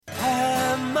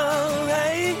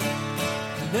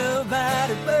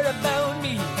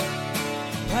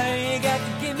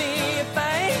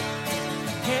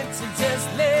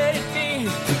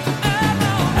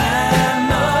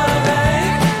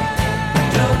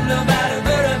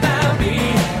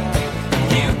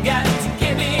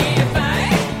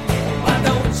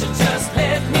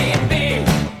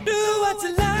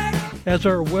as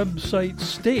our website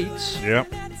states,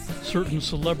 Yep. certain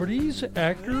celebrities,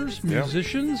 actors,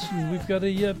 musicians, and we've got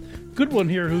a good one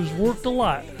here who's worked a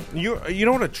lot. You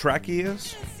know what a Trekkie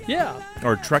is? Yeah.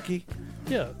 Or a Trekkie?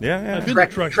 Yeah. Yeah. I've been to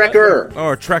Trekker.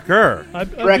 Oh, a Trekker.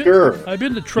 I've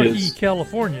been to Truckee, Yes.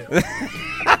 California.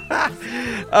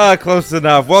 Close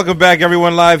enough. Welcome back,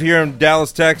 everyone, live here in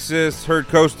Dallas, Texas. Heard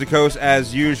coast to coast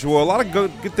as usual. A lot of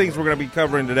good things we're going to be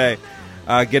covering today.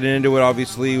 Getting into it,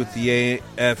 obviously, with the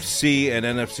AFC and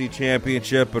NFC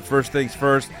Championship. But first things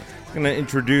first, I'm going to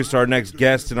introduce our next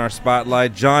guest in our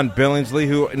spotlight, John Billingsley,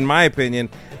 who, in my opinion,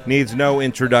 needs no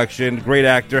introduction. Great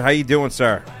actor. How you doing,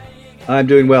 sir? I'm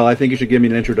doing well. I think you should give me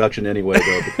an introduction anyway,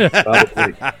 though.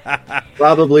 Because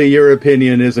probably your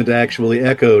opinion isn't actually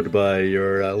echoed by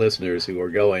your listeners who are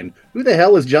going, "Who the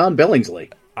hell is John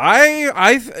Billingsley?"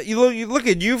 You look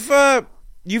at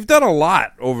you've done a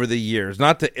lot over the years.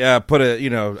 Not to put a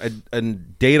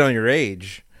date on your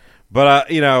age, but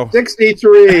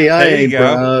 63. I there you ain't go.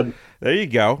 proud. There you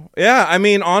go. Yeah, I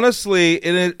mean, honestly,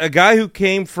 a guy who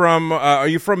came from. Are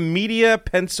you from Media,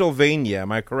 Pennsylvania?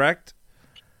 Am I correct?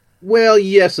 Well,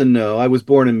 yes and no. I was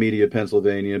born in Media,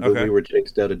 Pennsylvania, but Okay. we were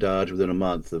chased out of Dodge within a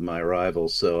month of my arrival,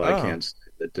 so I Oh. can't say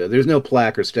that there's no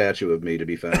plaque or statue of me to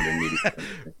be found in Media.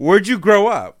 Where'd you grow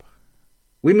up?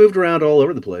 We moved around all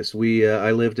over the place.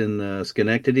 I lived in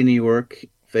Schenectady, New York,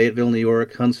 Fayetteville, New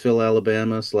York, Huntsville,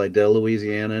 Alabama, Slidell,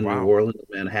 Louisiana, Wow. New Orleans,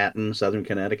 Manhattan, Southern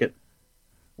Connecticut.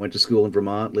 Went to school in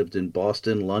Vermont, lived in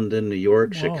Boston, London, New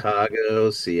York, Wow.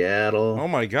 Chicago, Seattle, Oh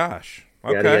my gosh.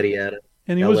 yada, Okay. yada, yada.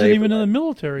 And he LA wasn't even for in the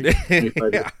military.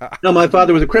 No, my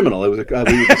father was a criminal. It was we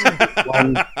were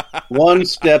just one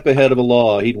step ahead of the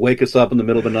law. He'd wake us up in the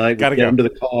middle of the night, Gotta we'd get go. him to the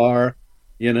car.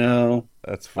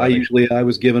 That's funny. I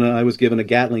was given a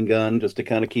Gatling gun just to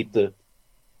kind of keep the.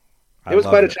 It was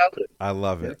love quite a it. childhood. I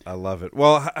love it. I love it.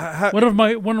 Well, One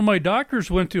of my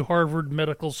doctors went to Harvard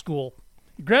Medical School.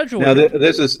 He Now,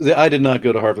 graduated. I did not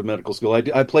go to Harvard Medical School.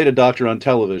 I played a doctor on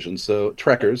television, so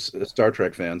Trekkers, Star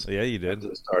Trek fans, yeah, you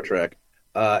did. Star Trek,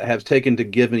 have taken to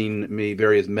giving me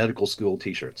various medical school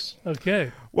T-shirts.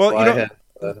 Okay. Well,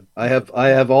 So I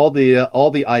have all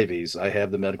the Ivies. I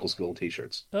have the medical school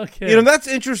T-shirts. Okay. that's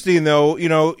interesting,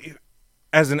 though.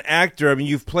 As an actor, I mean,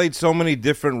 you've played so many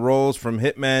different roles, from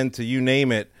hitmen to you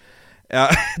name it,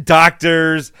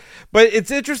 doctors. But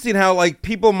it's interesting how, like,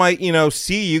 people might,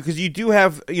 see you because you do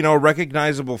have, a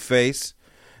recognizable face,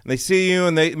 and they see you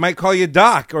and they might call you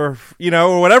Doc or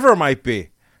whatever it might be.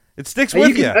 It sticks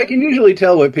with you. I can usually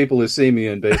tell what people are seeing me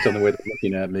in based on the way they're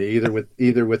looking at me,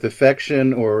 either with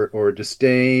affection or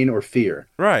disdain or fear,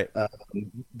 Right.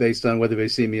 based on whether they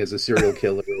see me as a serial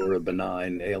killer or a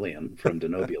benign alien from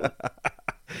Denobula.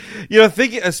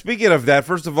 Speaking of that,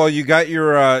 first of all, you got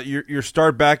your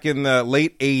start back in the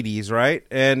late '80s, right?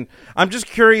 And I'm just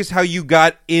curious how you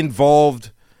got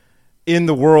involved in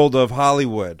the world of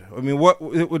Hollywood. I mean,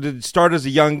 did it start as a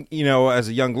young lad? He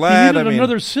I needed mean,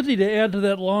 another city to add to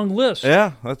that long list.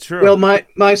 yeah, that's true. Well,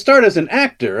 my start as an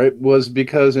actor was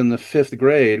because in the 5th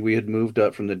grade we had moved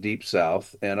up from the Deep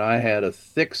South, and I had a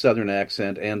thick Southern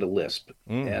accent and a lisp,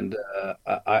 and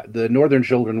the Northern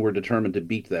children were determined to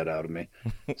beat that out of me.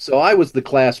 So I was the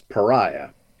class pariah.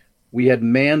 We had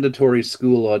mandatory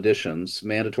auditions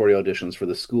for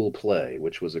the school play,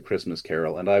 which was A Christmas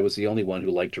Carol, and I was the only one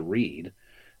who liked to read.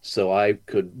 So I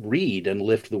could read and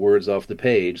lift the words off the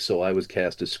page, so I was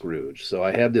cast as Scrooge. So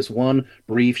I had this one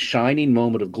brief, shining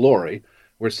moment of glory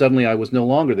where suddenly I was no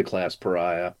longer the class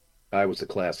pariah, I was the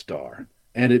class star.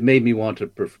 And it made me want to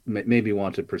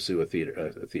pursue a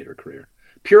theater career.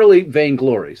 Purely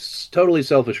vainglory, totally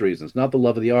selfish reasons, not the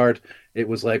love of the art. It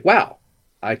was like, wow,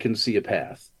 I can see a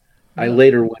path. I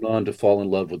later went on to fall in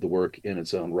love with the work in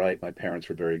its own right. My parents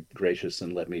were very gracious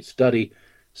and let me study.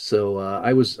 So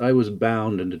I was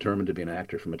bound and determined to be an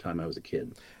actor from the time I was a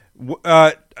kid.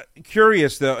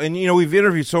 Curious though, and we've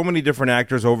interviewed so many different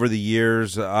actors over the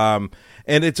years, and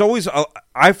it's always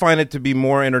I find it to be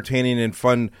more entertaining and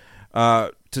fun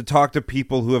to talk to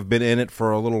people who have been in it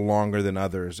for a little longer than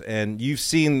others. And you've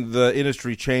seen the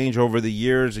industry change over the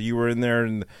years. You were in there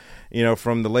and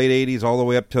from the late 80s all the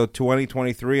way up to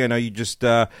 2023. I know you just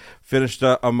finished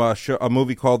a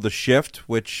movie called The Shift,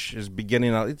 which is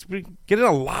getting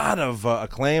a lot of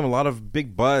acclaim, a lot of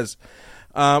big buzz.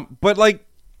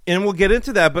 And we'll get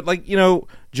into that. But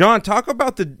John, talk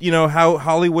about how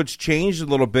Hollywood's changed a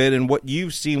little bit and what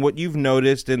you've seen, what you've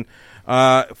noticed, and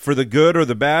for the good or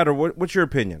the bad, or what's your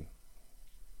opinion?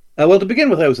 Well, to begin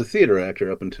with, I was a theater actor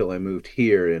up until I moved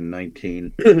here in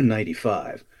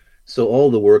 1995. So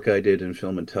all the work I did in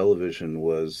film and television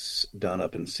was done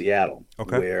up in Seattle,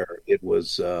 Okay. where it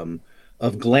was a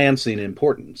of glancing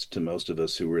importance to most of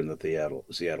us who were in the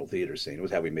Seattle theater scene. It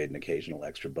was how we made an occasional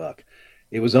extra buck.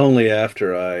 It was only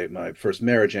after my first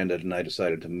marriage ended and I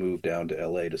decided to move down to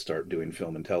LA to start doing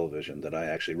film and television that I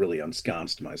actually really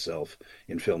ensconced myself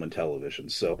in film and television.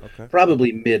 So Okay.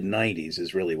 probably mid 90s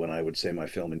is really when I would say my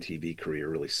film and TV career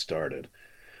really started.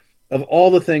 Of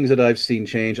all the things that I've seen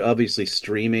change, obviously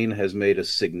streaming has made a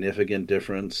significant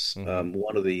difference.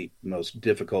 One of the most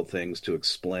difficult things to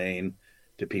explain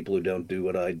to people who don't do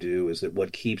what I do is that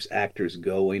what keeps actors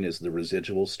going is the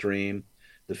residual stream,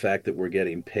 the fact that we're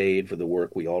getting paid for the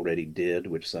work we already did,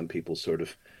 which some people sort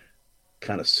of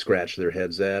kind of scratch their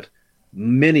heads at.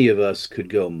 Many of us could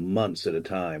go months at a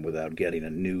time without getting a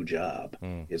new job.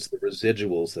 It's the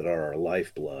residuals that are our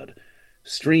lifeblood.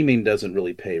 Streaming doesn't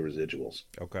really pay residuals.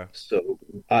 Okay. So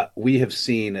we have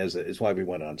seen, is why we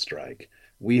went on strike.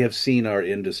 We have seen our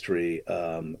industry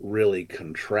really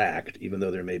contract, even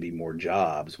though there may be more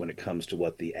jobs when it comes to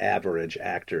what the average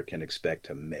actor can expect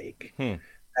to make.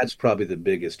 That's probably the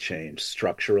biggest change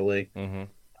structurally. I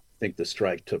think the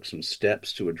strike took some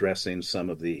steps to addressing some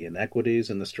of the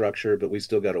inequities in the structure, but we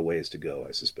still got a ways to go,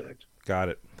 I suspect. Got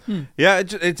it. Yeah,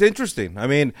 it's interesting. I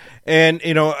mean, and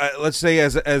let's say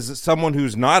as someone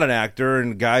who's not an actor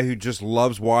and a guy who just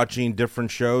loves watching different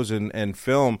shows and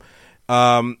film,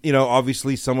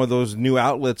 obviously some of those new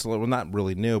outlets, well, not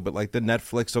really new, but like the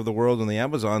Netflix of the world and the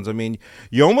Amazons. I mean,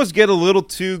 you almost get a little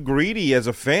too greedy as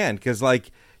a fan because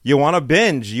like you want to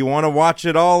binge, you want to watch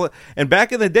it all. And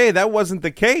back in the day, that wasn't the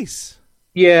case.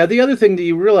 Yeah, the other thing that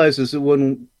you realize is that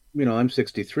when I'm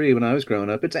 63. When I was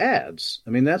growing up, it's ads. I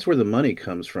mean, that's where the money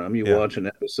comes from. You watch an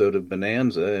episode of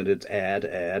Bonanza, and it's ad,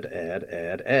 ad, ad,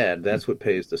 ad, ad. That's what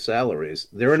pays the salaries.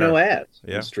 There are no ads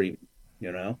in streaming.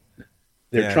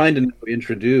 They're trying to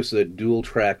introduce a dual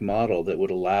track model that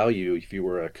would allow you, if you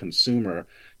were a consumer,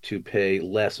 to pay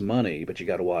less money, but you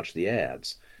got to watch the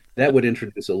ads. That would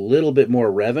introduce a little bit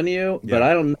more revenue, but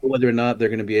I don't know whether or not they're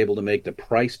going to be able to make the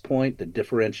price point, the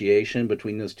differentiation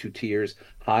between those two tiers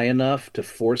high enough to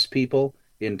force people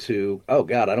into, oh,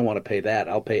 God, I don't want to pay that.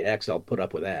 I'll pay X. I'll put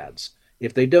up with ads.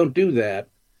 If they don't do that,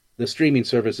 the streaming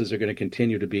services are going to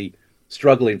continue to be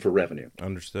struggling for revenue.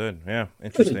 Understood. Yeah,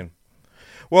 interesting.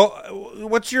 Well,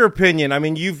 what's your opinion? I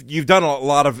mean, you've done a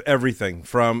lot of everything.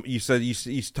 From you said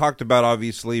you talked about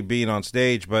obviously being on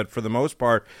stage, but for the most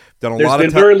part, done a lot of.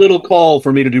 There's been very little call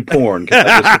for me to do porn.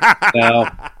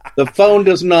 Now, the phone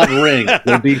does not ring.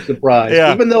 They'll be surprised,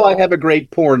 even though I have a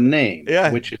great porn name.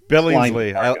 Yeah, which is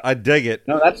Billingsley. I dig it.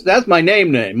 No, that's my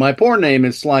name. My porn name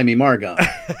is Slimy Margon.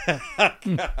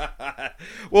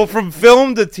 Well, from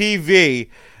film to TV,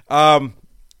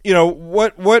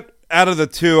 what out of the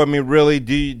two, I mean, really,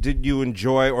 did you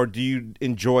enjoy, or do you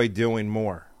enjoy doing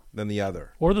more than the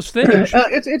other? Or the stage?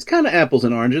 It's kind of apples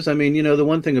and oranges. I mean, the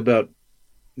one thing about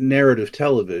narrative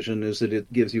television is that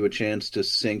it gives you a chance to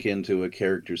sink into a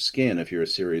character's skin if you're a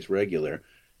series regular.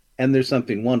 And there's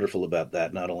something wonderful about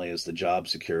that. Not only is the job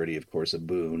security, of course, a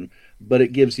boon, but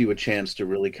it gives you a chance to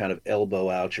really kind of elbow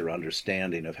out your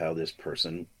understanding of how this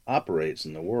person operates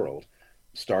in the world.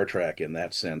 Star Trek, in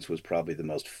that sense, was probably the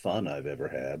most fun I've ever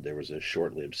had. There was a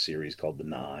short-lived series called The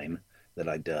Nine that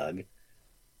I dug.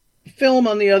 Film,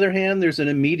 on the other hand, there's an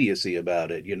immediacy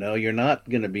about it. You're not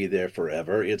going to be there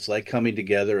forever. It's like coming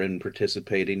together and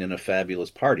participating in a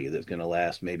fabulous party that's going to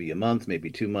last maybe a month, maybe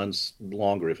 2 months,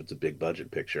 longer if it's a big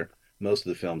budget picture. Most of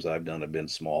the films I've done have been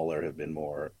smaller, have been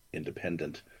more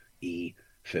independent-y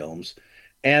films.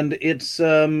 And it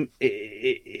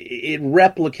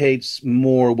replicates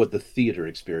more what the theater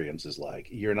experience is like.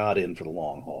 You're not in for the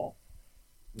long haul.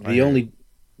 The only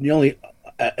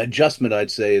adjustment I'd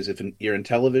say is if you're in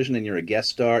television and you're a guest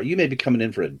star, you may be coming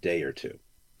in for a day or two.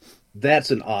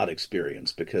 That's an odd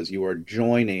experience because you are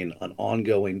joining an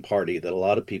ongoing party that a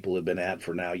lot of people have been at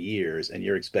for now years, and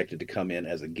you're expected to come in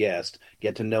as a guest,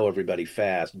 get to know everybody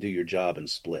fast, do your job, and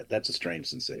split. That's a strange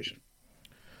sensation.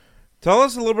 Tell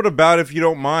us a little bit about, if you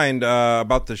don't mind,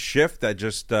 about The Shift that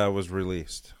just was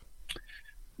released.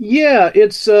 Yeah,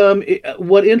 it's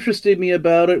what interested me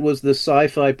about it was the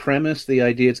sci-fi premise, the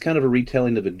idea. It's kind of a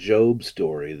retelling of a Job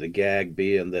story, the gag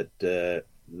being that the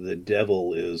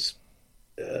devil is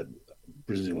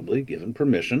presumably given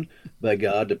permission by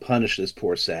God to punish this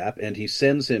poor sap, and he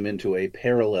sends him into a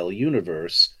parallel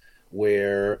universe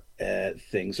where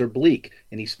things are bleak,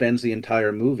 and he spends the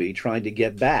entire movie trying to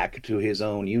get back to his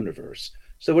own universe.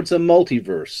 So it's a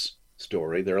multiverse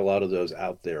story. There are a lot of those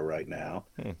out there right now.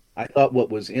 I thought what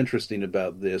was interesting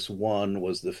about this one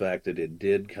was the fact that it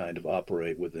did kind of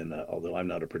operate within, although I'm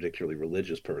not a particularly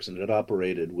religious person, it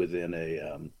operated within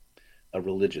a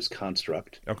religious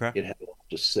construct. Okay. It had a lot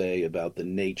to say about the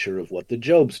nature of what the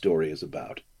Job story is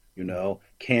about.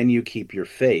 Can you keep your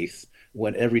faith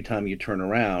when every time you turn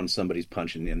around, somebody's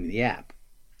punching in the yap?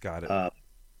 Got it.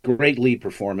 Great lead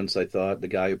performance, I thought. The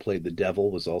guy who played the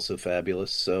devil was also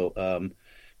fabulous. So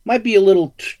might be a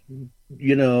little,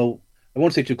 I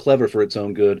won't say too clever for its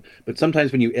own good, but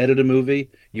sometimes when you edit a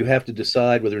movie, you have to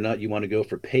decide whether or not you want to go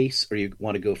for pace or you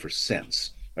want to go for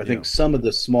sense. I think some of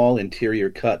the small interior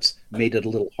cuts made it a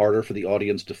little harder for the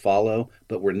audience to follow,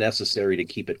 but were necessary to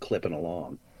keep it clipping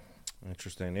along.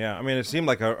 Interesting. Yeah. I mean, it seemed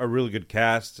like a really good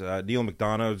cast. Neil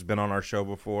McDonough's been on our show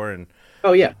before, and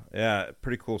oh yeah,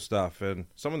 pretty cool stuff. And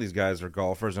some of these guys are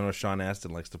golfers. I know Sean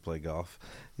Astin likes to play golf.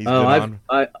 I'm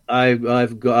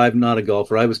not a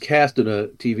golfer. I was cast in a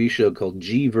TV show called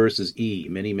G versus E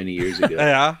many, many years ago.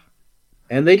 Yeah.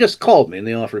 And they just called me and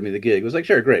they offered me the gig. It was like,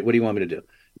 sure, great. What do you want me to do?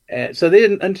 So they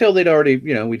didn't, until they'd already,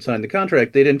 we'd signed the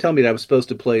contract, they didn't tell me that I was supposed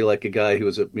to play like a guy who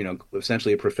was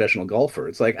essentially a professional golfer.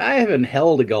 It's like, I haven't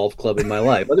held a golf club in my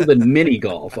life other than mini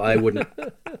golf. I wouldn't.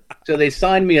 So they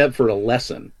signed me up for a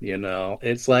lesson,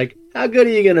 It's like, how good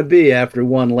are you going to be after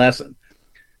one lesson?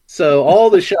 So all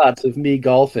the shots of me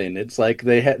golfing, it's like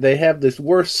they have this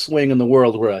worst swing in the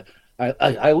world where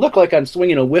I look like I'm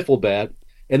swinging a wiffle bat,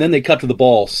 and then they cut to the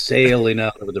ball sailing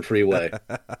out over the freeway.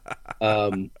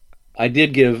 I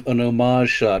did give an homage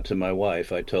shot to my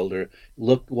wife. I told her,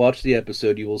 look, watch the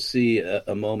episode. You will see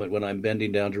a moment when I'm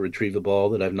bending down to retrieve a ball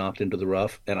that I've knocked into the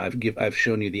rough, and I've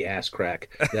shown you the ass crack.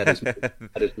 That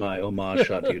is my homage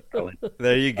shot to you, darling.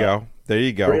 There you go. There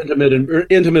you go. For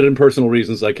intimate and personal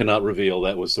reasons I cannot reveal.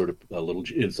 That was sort of a little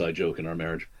inside joke in our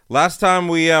marriage. Last time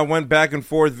we went back and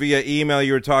forth via email,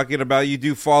 you were talking about you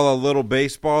do follow a little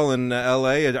baseball in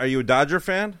L.A. Are you a Dodger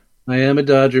fan? I am a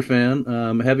Dodger fan.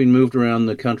 Having moved around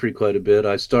the country quite a bit,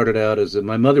 I started out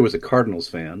my mother was a Cardinals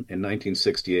fan in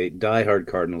 1968, diehard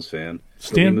Cardinals fan.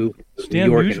 Stan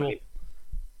Musial.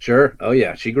 Sure. Oh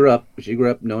yeah, she grew up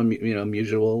knowing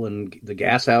Musial and the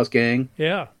Gas House Gang.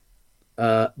 Yeah.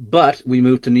 But we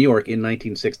moved to New York in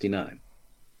 1969.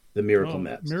 The Miracle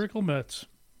Mets. Miracle Mets.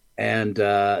 And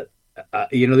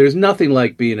there's nothing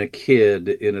like being a kid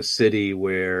in a city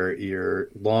where your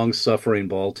long-suffering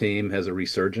ball team has a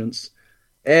resurgence.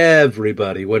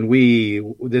 Everybody,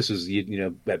 this was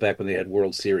back when they had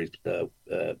World Series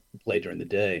play during the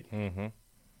day. Mm-hmm.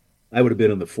 I would have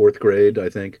been in the fourth grade, I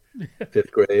think,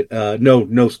 fifth grade.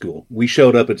 No school. We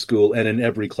showed up at school, and in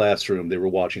every classroom they were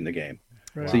watching the game.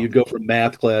 Right. So you'd go from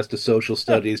math class to social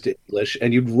studies to English,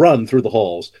 and you'd run through the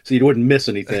halls so you wouldn't miss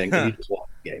anything, and you just watch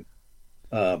the game.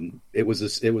 It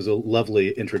was a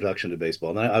lovely introduction to baseball.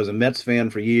 And I was a Mets fan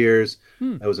for years.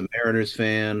 I was a Mariners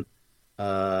fan,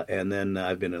 and then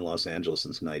I've been in Los Angeles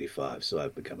since '95. So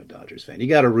I've become a Dodgers fan. You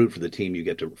got to root for the team you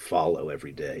get to follow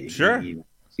every day. Sure, you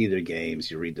see their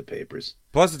games, you read the papers.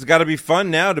 Plus, it's got to be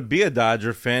fun now to be a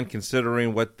Dodger fan,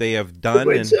 considering what they have done.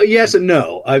 Yes and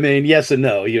no. I mean, yes and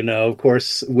no. Of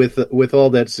course, with all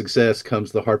that success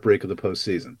comes the heartbreak of the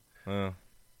postseason.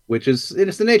 Which it's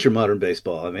the nature of modern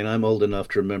baseball. I mean, I'm old enough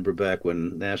to remember back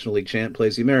when National League champ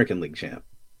plays the American League champ.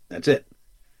 That's it.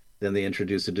 Then they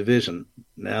introduced a division.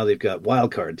 Now they've got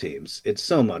wild card teams. It's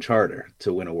so much harder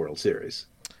to win a World Series.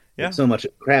 Yeah. It's so much a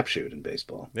crapshoot in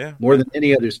baseball. Yeah. More than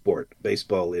any other sport,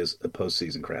 baseball is a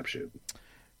postseason crapshoot.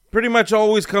 Pretty much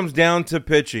always comes down to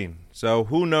pitching. So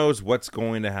who knows what's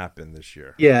going to happen this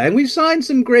year? Yeah, and we've signed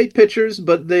some great pitchers,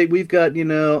 but we've got,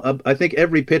 I think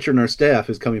every pitcher in our staff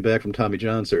is coming back from Tommy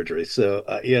John surgery. So,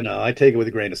 I take it with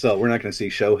a grain of salt. We're not going to see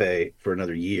Shohei for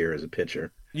another year as a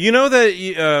pitcher. You know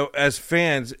that as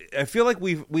fans, I feel like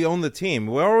we own the team.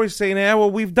 We're always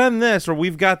saying, we've done this, or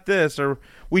we've got this, or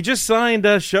we just signed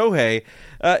Shohei.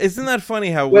 Isn't that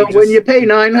funny how when you pay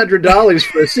 $900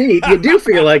 for a seat, you do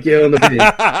feel like you own the team.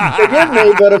 Forgive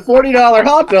me, but a $40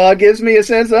 hot dog gives me a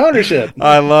sense of ownership.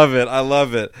 I love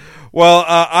it. Well,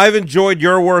 I've enjoyed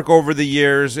your work over the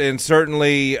years, and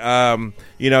certainly,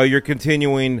 you're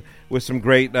continuing with some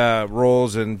great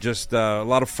roles and just a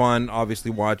lot of fun,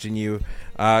 obviously, watching you.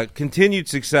 Continued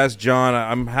success, John.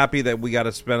 I'm happy that we got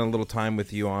to spend a little time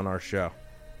with you on our show.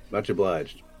 Much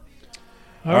obliged.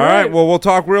 All right. Well, we'll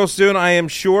talk real soon, I am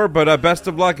sure, but best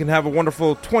of luck and have a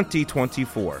wonderful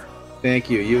 2024.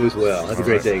 Thank you. You as well. Have a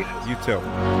great day. You too.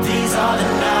 These are the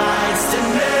nights that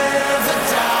never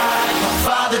die. My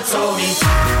father told me.